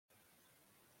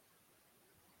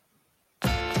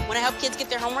Want to help kids get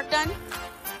their homework done?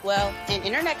 Well, an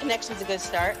internet connection is a good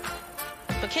start.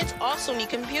 But kids also need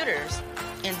computers.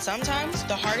 And sometimes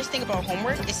the hardest thing about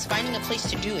homework is finding a place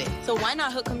to do it. So why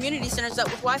not hook community centers up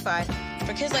with Wi-Fi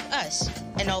for kids like us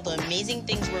and all the amazing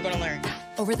things we're going to learn?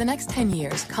 Over the next 10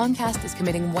 years, Comcast is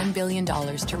committing $1 billion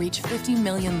to reach 50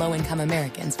 million low-income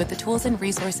Americans with the tools and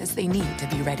resources they need to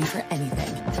be ready for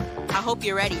anything. I hope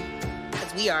you're ready,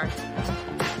 because we are.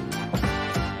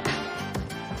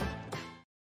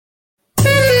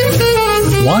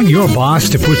 Want your boss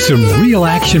to put some real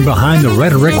action behind the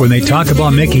rhetoric when they talk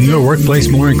about making your workplace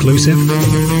more inclusive?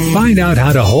 Find out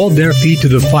how to hold their feet to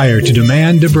the fire to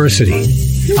demand diversity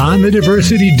on the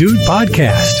Diversity Dude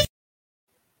podcast.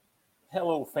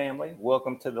 Hello, family.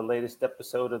 Welcome to the latest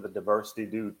episode of the Diversity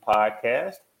Dude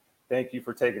podcast. Thank you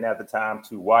for taking out the time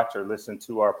to watch or listen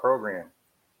to our program.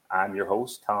 I'm your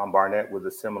host, Tom Barnett with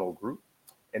the Seminole Group.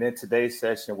 And in today's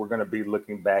session, we're going to be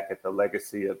looking back at the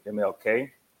legacy of MLK,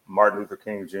 Martin Luther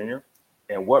King Jr.,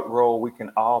 and what role we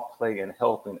can all play in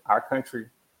helping our country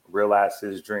realize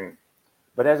his dream.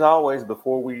 But as always,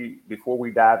 before we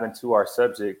dive into our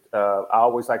subject, I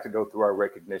always like to go through our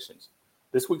recognitions.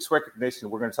 This week's recognition,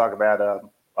 we're going to talk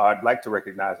about, I'd like to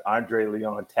recognize Andre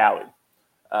Leon Talley.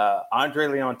 Andre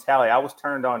Leon Talley, I was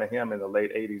turned on to him in the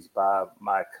late 80s by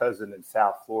my cousin in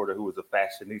South Florida, who was a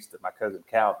fashionista, my cousin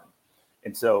Calvin.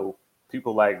 And so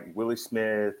people like Willie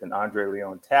Smith and Andre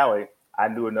Leon Talley, I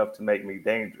knew enough to make me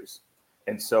dangerous.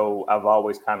 And so I've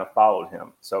always kind of followed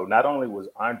him. So not only was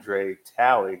Andre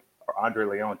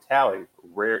Leon Talley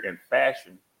rare in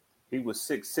fashion, he was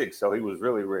 6'6", so he was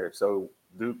really rare. So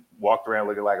dude walked around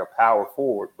looking like a power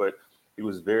forward, but he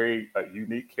was a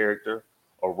unique character,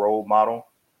 a role model,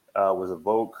 was a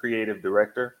Vogue creative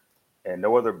director, and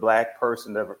no other Black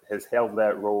person ever has held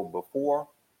that role before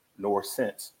nor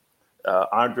since.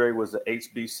 Andre was an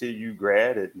HBCU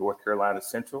grad at North Carolina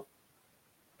Central,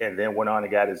 and then went on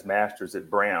and got his master's at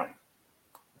Brown.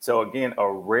 So again,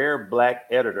 a rare Black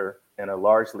editor in a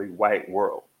largely white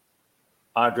world.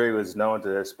 Andre was known to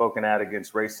have spoken out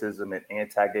against racism and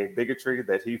anti-gay bigotry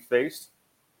that he faced.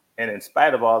 And in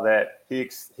spite of all that, he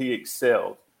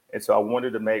excelled. And so I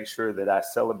wanted to make sure that I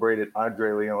celebrated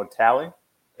Andre Leon Talley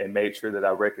and made sure that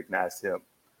I recognized him.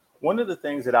 One of the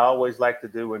things that I always like to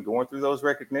do when going through those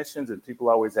recognitions, and people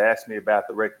always ask me about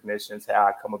the recognitions, how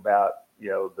I come about,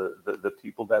 the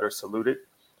people that are saluted.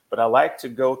 But I like to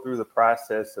go through the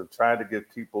process of trying to give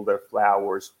people their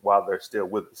flowers while they're still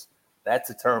with us. That's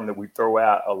a term that we throw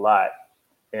out a lot.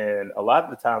 And a lot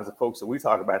of the times the folks that we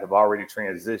talk about have already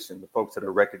transitioned, the folks that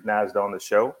are recognized on the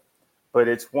show. But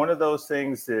it's one of those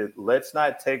things that let's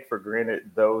not take for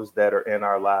granted those that are in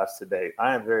our lives today.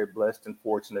 I am very blessed and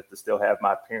fortunate to still have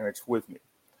my parents with me.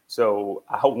 So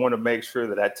I want to make sure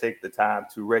that I take the time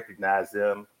to recognize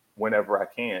them whenever I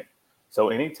can. So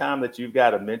anytime that you've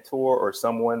got a mentor or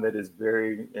someone that is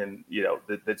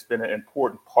that's been an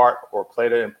important part or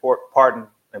played an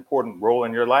important role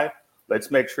in your life,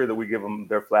 let's make sure that we give them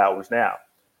their flowers now.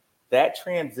 That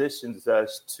transitions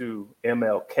us to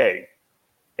MLK.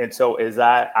 And so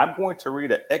I'm going to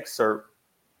read an excerpt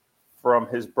from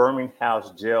his Birmingham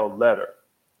jail letter.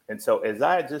 And so as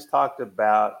I just talked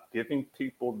about giving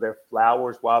people their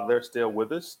flowers while they're still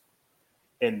with us,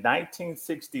 in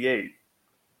 1968,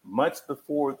 months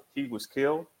before he was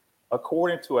killed,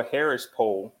 according to a Harris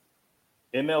poll,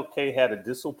 MLK had a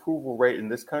disapproval rate in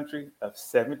this country of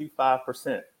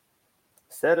 75%.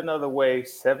 Said another way,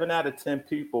 7 out of 10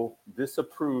 people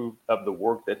disapproved of the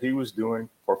work that he was doing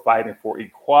for fighting for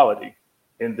equality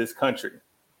in this country.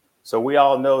 So we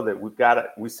all know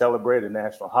that we celebrate a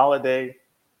national holiday.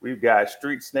 We've got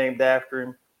streets named after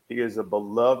him. He is a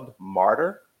beloved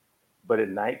martyr. But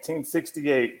in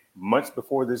 1968, months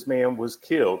before this man was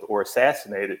killed or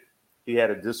assassinated, he had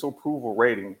a disapproval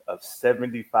rating of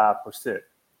 75%.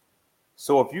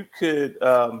 So if you could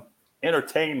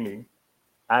entertain me,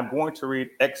 I'm going to read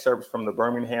excerpts from the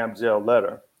Birmingham jail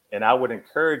letter, and I would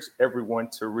encourage everyone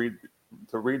to read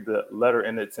the letter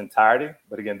in its entirety.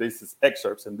 But again, this is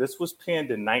excerpts, and this was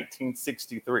penned in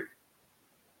 1963.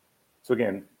 So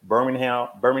again,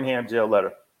 Birmingham jail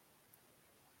letter.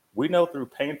 We know through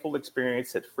painful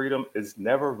experience that freedom is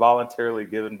never voluntarily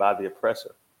given by the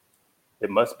oppressor. It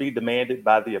must be demanded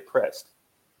by the oppressed.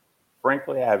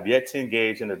 Frankly, I have yet to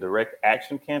engage in a direct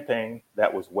action campaign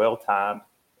that was well-timed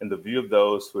in the view of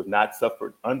those who have not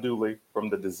suffered unduly from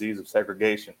the disease of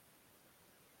segregation.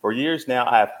 For years now,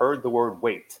 I have heard the word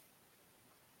wait.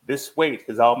 This wait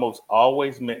has almost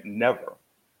always meant never.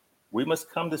 We must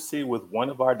come to see with one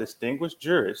of our distinguished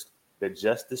jurists that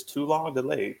justice too long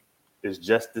delayed is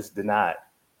justice denied.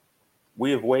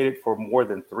 We have waited for more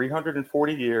than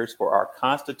 340 years for our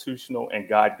constitutional and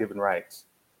God-given rights.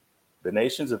 The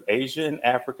nations of Asia and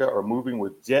Africa are moving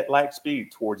with jet-like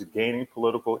speed towards gaining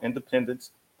political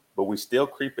independence, but we still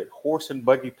creep at horse and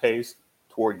buggy pace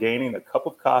toward gaining a cup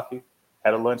of coffee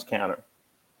at a lunch counter.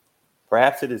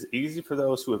 Perhaps it is easy for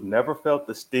those who have never felt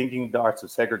the stinging darts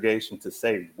of segregation to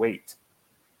say, wait.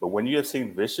 But when you have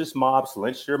seen vicious mobs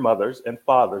lynch your mothers and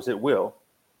fathers at will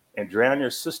and drown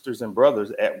your sisters and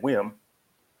brothers at whim,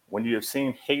 when you have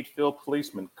seen hate-filled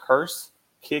policemen curse,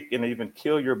 kick, and even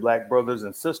kill your Black brothers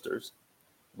and sisters,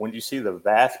 when you see the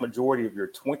vast majority of your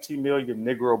 20 million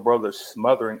Negro brothers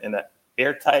smothering in an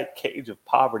airtight cage of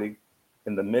poverty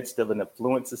in the midst of an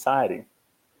affluent society,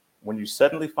 when you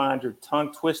suddenly find your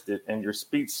tongue twisted and your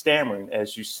speech stammering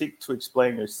as you seek to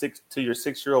explain to your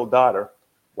 6-year-old daughter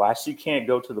why she can't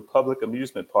go to the public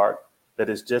amusement park that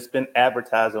has just been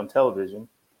advertised on television,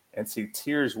 and see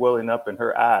tears welling up in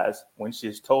her eyes when she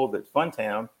is told that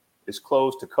Funtown is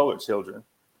closed to colored children,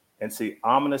 and see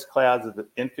ominous clouds of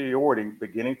inferiority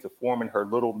beginning to form in her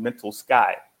little mental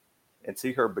sky, and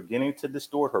see her beginning to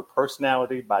distort her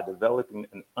personality by developing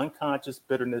an unconscious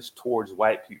bitterness towards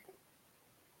white people.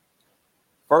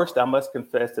 First, I must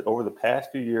confess that over the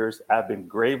past few years, I've been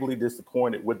gravely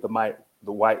disappointed with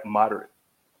the white moderate.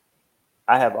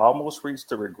 I have almost reached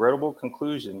the regrettable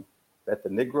conclusion that the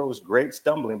Negro's great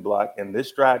stumbling block in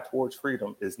this drive towards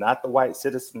freedom is not the white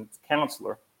citizen's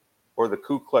counselor or the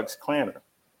Ku Klux Klanner,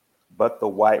 but the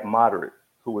white moderate,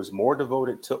 who is more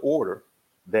devoted to order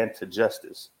than to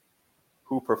justice,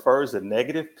 who prefers a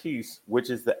negative peace, which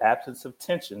is the absence of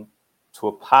tension, to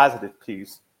a positive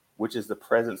peace, which is the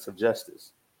presence of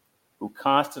justice, who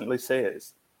constantly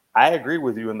says, I agree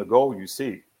with you in the goal you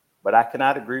seek, but I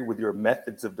cannot agree with your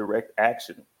methods of direct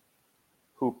action,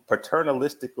 who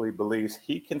paternalistically believes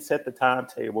he can set the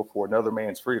timetable for another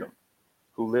man's freedom,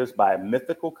 who lives by a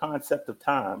mythical concept of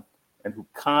time, and who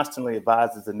constantly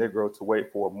advises the Negro to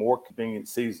wait for a more convenient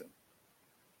season.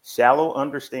 Shallow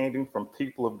understanding from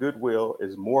people of goodwill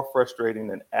is more frustrating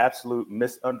than absolute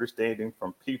misunderstanding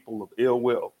from people of ill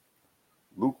will.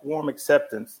 Lukewarm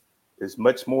acceptance is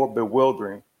much more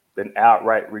bewildering than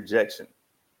outright rejection.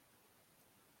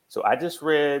 So I just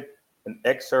read an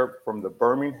excerpt from the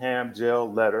Birmingham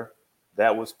jail letter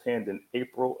that was penned in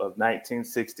April of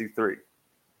 1963.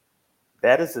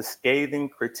 That is a scathing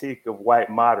critique of white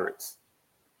moderates,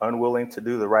 unwilling to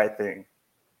do the right thing.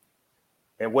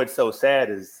 And what's so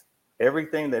sad is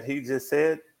everything that he just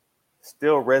said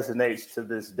still resonates to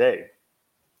this day.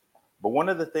 But one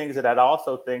of the things that I'd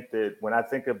also think that when I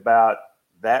think about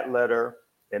that letter,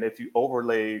 and if you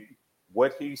overlay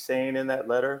what he's saying in that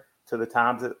letter to the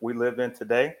times that we live in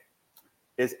today,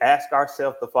 is ask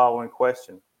ourselves the following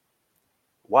question.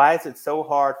 Why is it so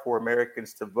hard for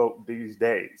Americans to vote these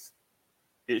days?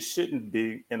 It shouldn't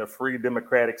be in a free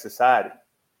democratic society,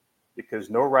 because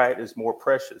no right is more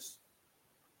precious.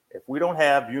 If we don't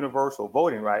have universal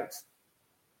voting rights,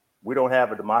 we don't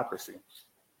have a democracy.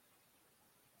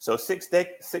 So six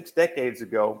decades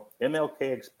ago, MLK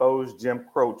exposed Jim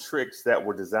Crow tricks that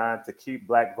were designed to keep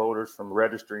Black voters from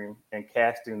registering and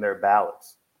casting their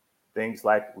ballots. Things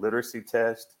like literacy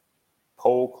tests,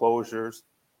 poll closures,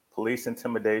 police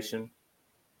intimidation.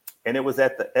 And it was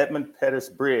at the Edmund Pettus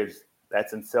Bridge,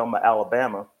 that's in Selma,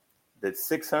 Alabama, that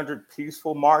 600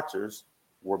 peaceful marchers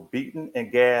were beaten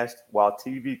and gassed while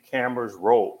TV cameras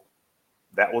rolled.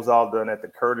 That was all done at the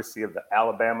courtesy of the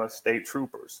Alabama State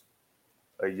Troopers.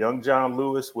 A young John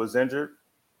Lewis was injured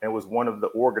and was one of the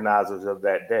organizers of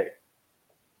that day.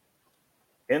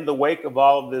 In the wake of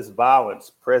all of this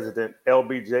violence, President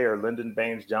LBJ, or Lyndon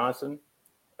Baines Johnson,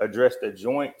 addressed a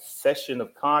joint session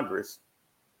of Congress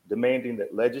demanding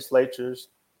that legislatures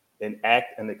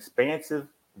enact an expansive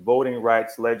voting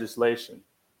rights legislation.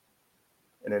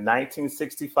 And in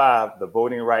 1965, the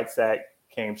Voting Rights Act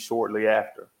came shortly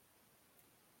after.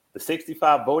 The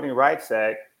 65 Voting Rights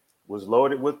Act was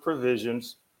loaded with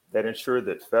provisions that ensured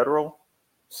that federal,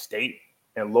 state,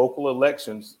 and local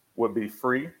elections would be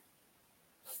free,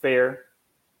 fair,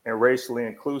 and racially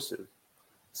inclusive.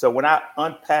 So when I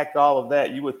unpacked all of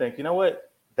that, you would think, you know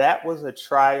what? That was a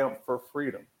triumph for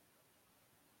freedom.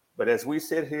 But as we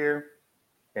sit here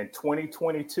in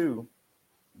 2022,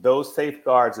 those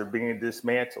safeguards are being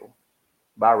dismantled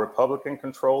by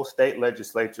Republican-controlled state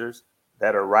legislatures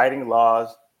that are writing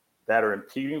laws that are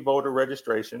impeding voter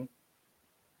registration.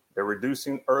 They're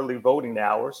reducing early voting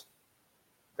hours.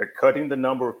 They're cutting the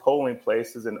number of polling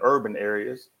places in urban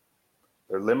areas.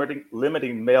 They're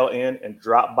limiting mail-in and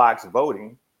drop box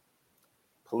voting,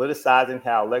 politicizing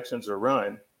how elections are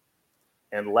run,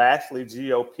 and lastly,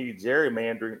 GOP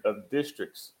gerrymandering of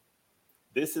districts.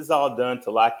 This is all done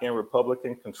to lock in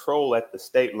Republican control at the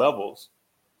state levels.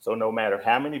 So no matter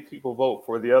how many people vote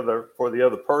for the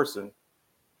other person,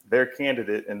 their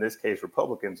candidate, in this case,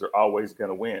 Republicans, are always going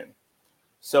to win.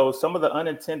 So some of the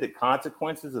unintended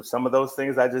consequences of some of those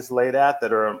things I just laid out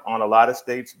that are on a lot of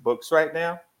states' books right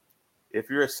now, if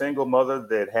you're a single mother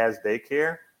that has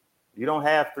daycare, you don't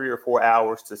have 3 or 4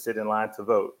 hours to sit in line to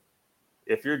vote.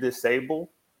 If you're disabled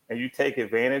and you take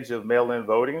advantage of mail-in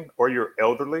voting, or you're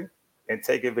elderly and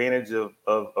take advantage of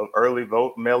early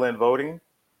vote, mail-in voting,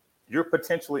 you're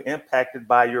potentially impacted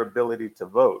by your ability to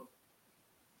vote.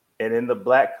 And in the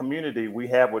Black community, we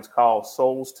have what's called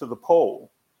souls to the poll.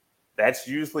 That's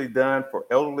usually done for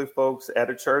elderly folks at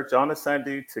a church on a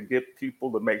Sunday to get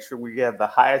people to make sure we have the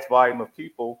highest volume of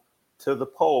people to the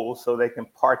poll so they can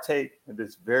partake in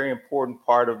this very important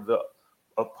part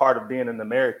of being an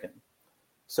American.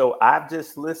 So I've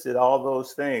just listed all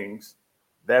those things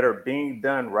that are being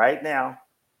done right now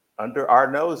under our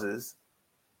noses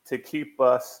to keep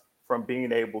us from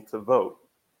being able to vote.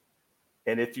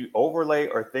 And if you overlay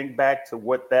or think back to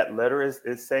what that letter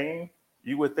is saying,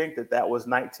 you would think that that was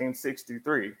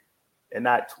 1963 and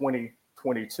not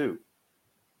 2022.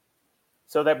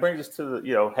 So that brings us to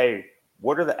the, hey,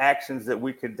 what are the actions that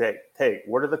we could take?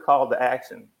 What are the call to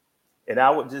action? And I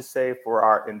would just say for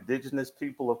our indigenous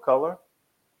people of color,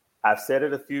 I've said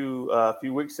it a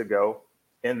few weeks ago,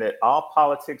 in that all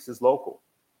politics is local.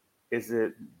 Is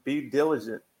it be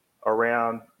diligent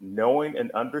around knowing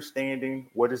and understanding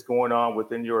what is going on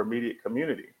within your immediate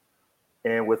community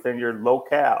and within your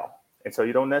locale. And so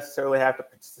you don't necessarily have to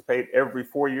participate every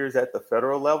 4 years at the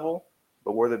federal level,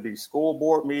 but whether it be school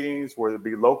board meetings, whether it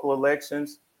be local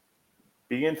elections,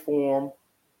 be informed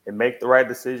and make the right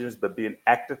decisions, but be an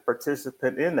active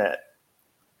participant in that.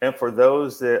 And for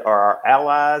those that are our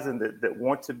allies and that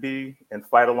want to be and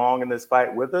fight along in this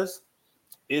fight with us,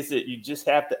 is that you just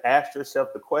have to ask yourself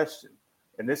the question.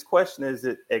 And this question is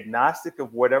it agnostic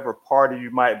of whatever party you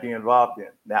might be involved in.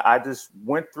 Now, I just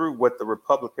went through what the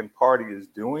Republican Party is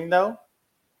doing, though,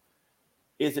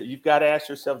 is that you've got to ask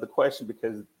yourself the question,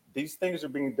 because these things are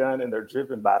being done and they're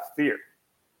driven by fear.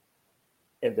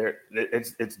 And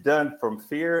it's done from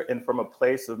fear and from a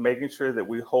place of making sure that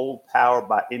we hold power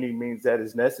by any means that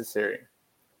is necessary.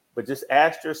 But just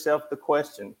ask yourself the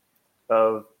question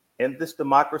of, in this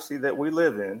democracy that we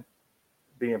live in,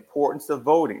 the importance of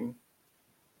voting.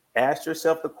 Ask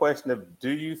yourself the question of, do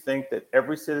you think that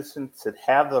every citizen should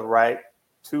have the right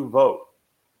to vote?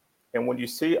 And when you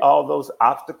see all those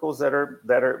obstacles that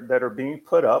are being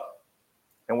put up,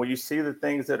 and when you see the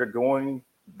things that are going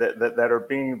that are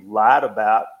being lied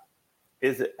about,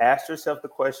 is it ask yourself the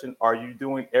question, are you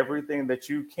doing everything that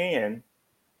you can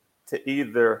to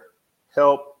either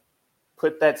help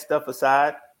put that stuff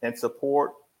aside and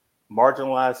support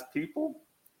marginalized people?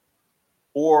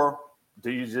 Or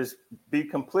do you just be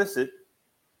complicit,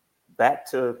 back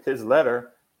to his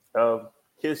letter, of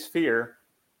his fear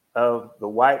of the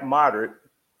white moderate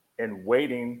and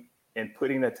waiting and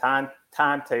putting a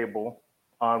timetable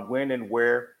on when and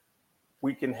where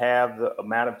we can have the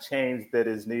amount of change that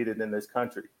is needed in this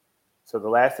country? So the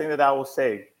last thing that I will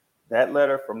say, that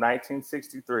letter from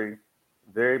 1963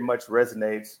 very much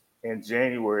resonates in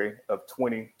January of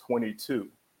 2022.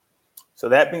 So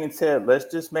that being said, let's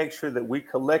just make sure that we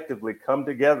collectively come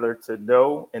together to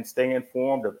know and stay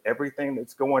informed of everything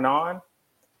that's going on.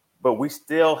 But we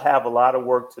still have a lot of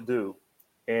work to do.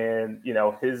 And,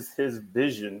 his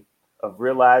vision of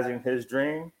realizing his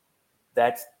dream,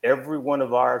 that's every one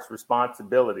of our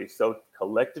responsibility. So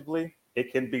collectively,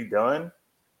 it can be done.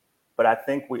 But I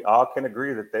think we all can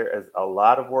agree that there is a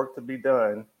lot of work to be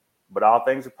done, but all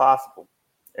things are possible.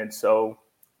 And so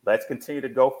let's continue to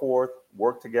go forth,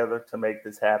 work together to make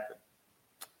this happen.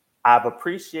 I've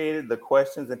appreciated the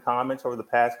questions and comments over the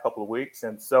past couple of weeks.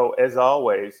 And so, as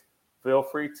always, feel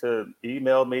free to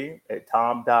email me at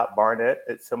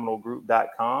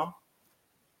tom.barnett@seminolgroup.com.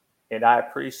 And I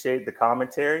appreciate the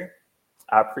commentary.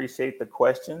 I appreciate the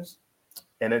questions.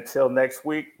 And until next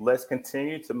week, let's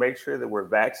continue to make sure that we're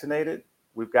vaccinated.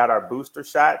 We've got our booster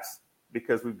shots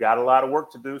because we've got a lot of work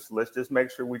to do. So let's just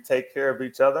make sure we take care of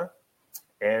each other.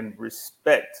 And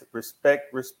respect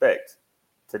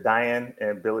to Diane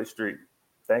and Billy Street.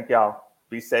 Thank y'all.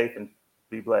 Be safe and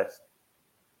be blessed.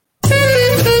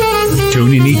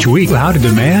 Tune in each week how to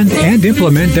demand and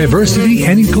implement diversity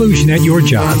and inclusion at your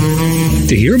job.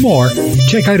 To hear more,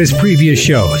 check out his previous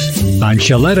shows on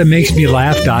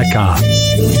ShalettaMakesMeLaugh.com.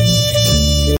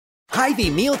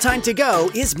 Hy-Vee Mealtime To Go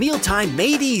is mealtime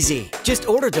made easy. Just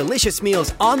order delicious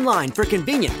meals online for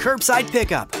convenient curbside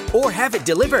pickup or have it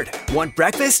delivered. Want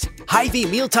breakfast? Hy-Vee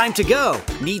Mealtime To Go.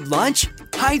 Need lunch?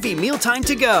 Hy-Vee Mealtime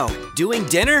to Go. Doing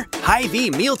dinner? Hy-Vee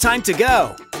Mealtime to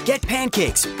Go. Get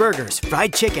pancakes, burgers,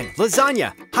 fried chicken,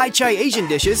 lasagna, Hi-Chai Asian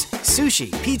dishes,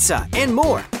 sushi, pizza, and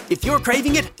more. If you're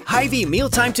craving it, Hy-Vee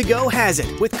Mealtime to Go has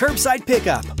it with curbside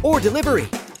pickup or delivery.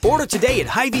 Order today at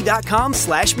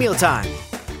Hy-Vee.com/mealtime.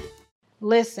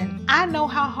 Listen, I know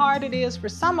how hard it is for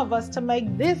some of us to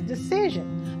make this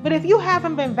decision, but if you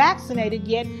haven't been vaccinated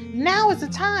yet, now is the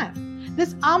time.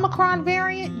 This Omicron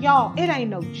variant, y'all, it ain't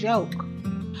no joke.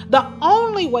 The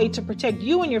only way to protect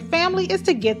you and your family is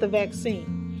to get the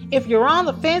vaccine. If you're on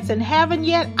the fence and haven't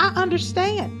yet, I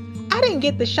understand. I didn't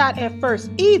get the shot at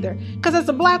first either, because as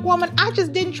a Black woman, I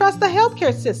just didn't trust the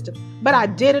healthcare system. But I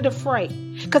did it afraid,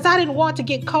 because I didn't want to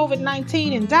get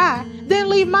COVID-19 and die, then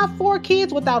leave my 4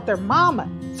 kids without their mama.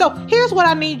 So here's what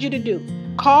I need you to do.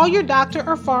 Call your doctor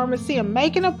or pharmacy and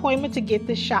make an appointment to get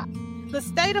this shot. The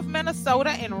state of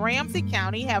Minnesota and Ramsey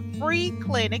County have free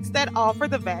clinics that offer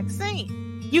the vaccine.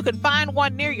 You can find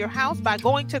one near your house by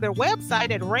going to their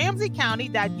website at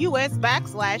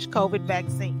ramseycounty.us/COVID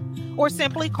vaccine. Or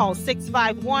simply call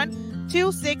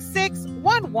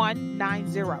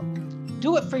 651-266-1190.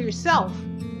 Do it for yourself.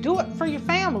 Do it for your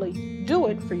family. Do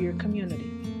it for your community.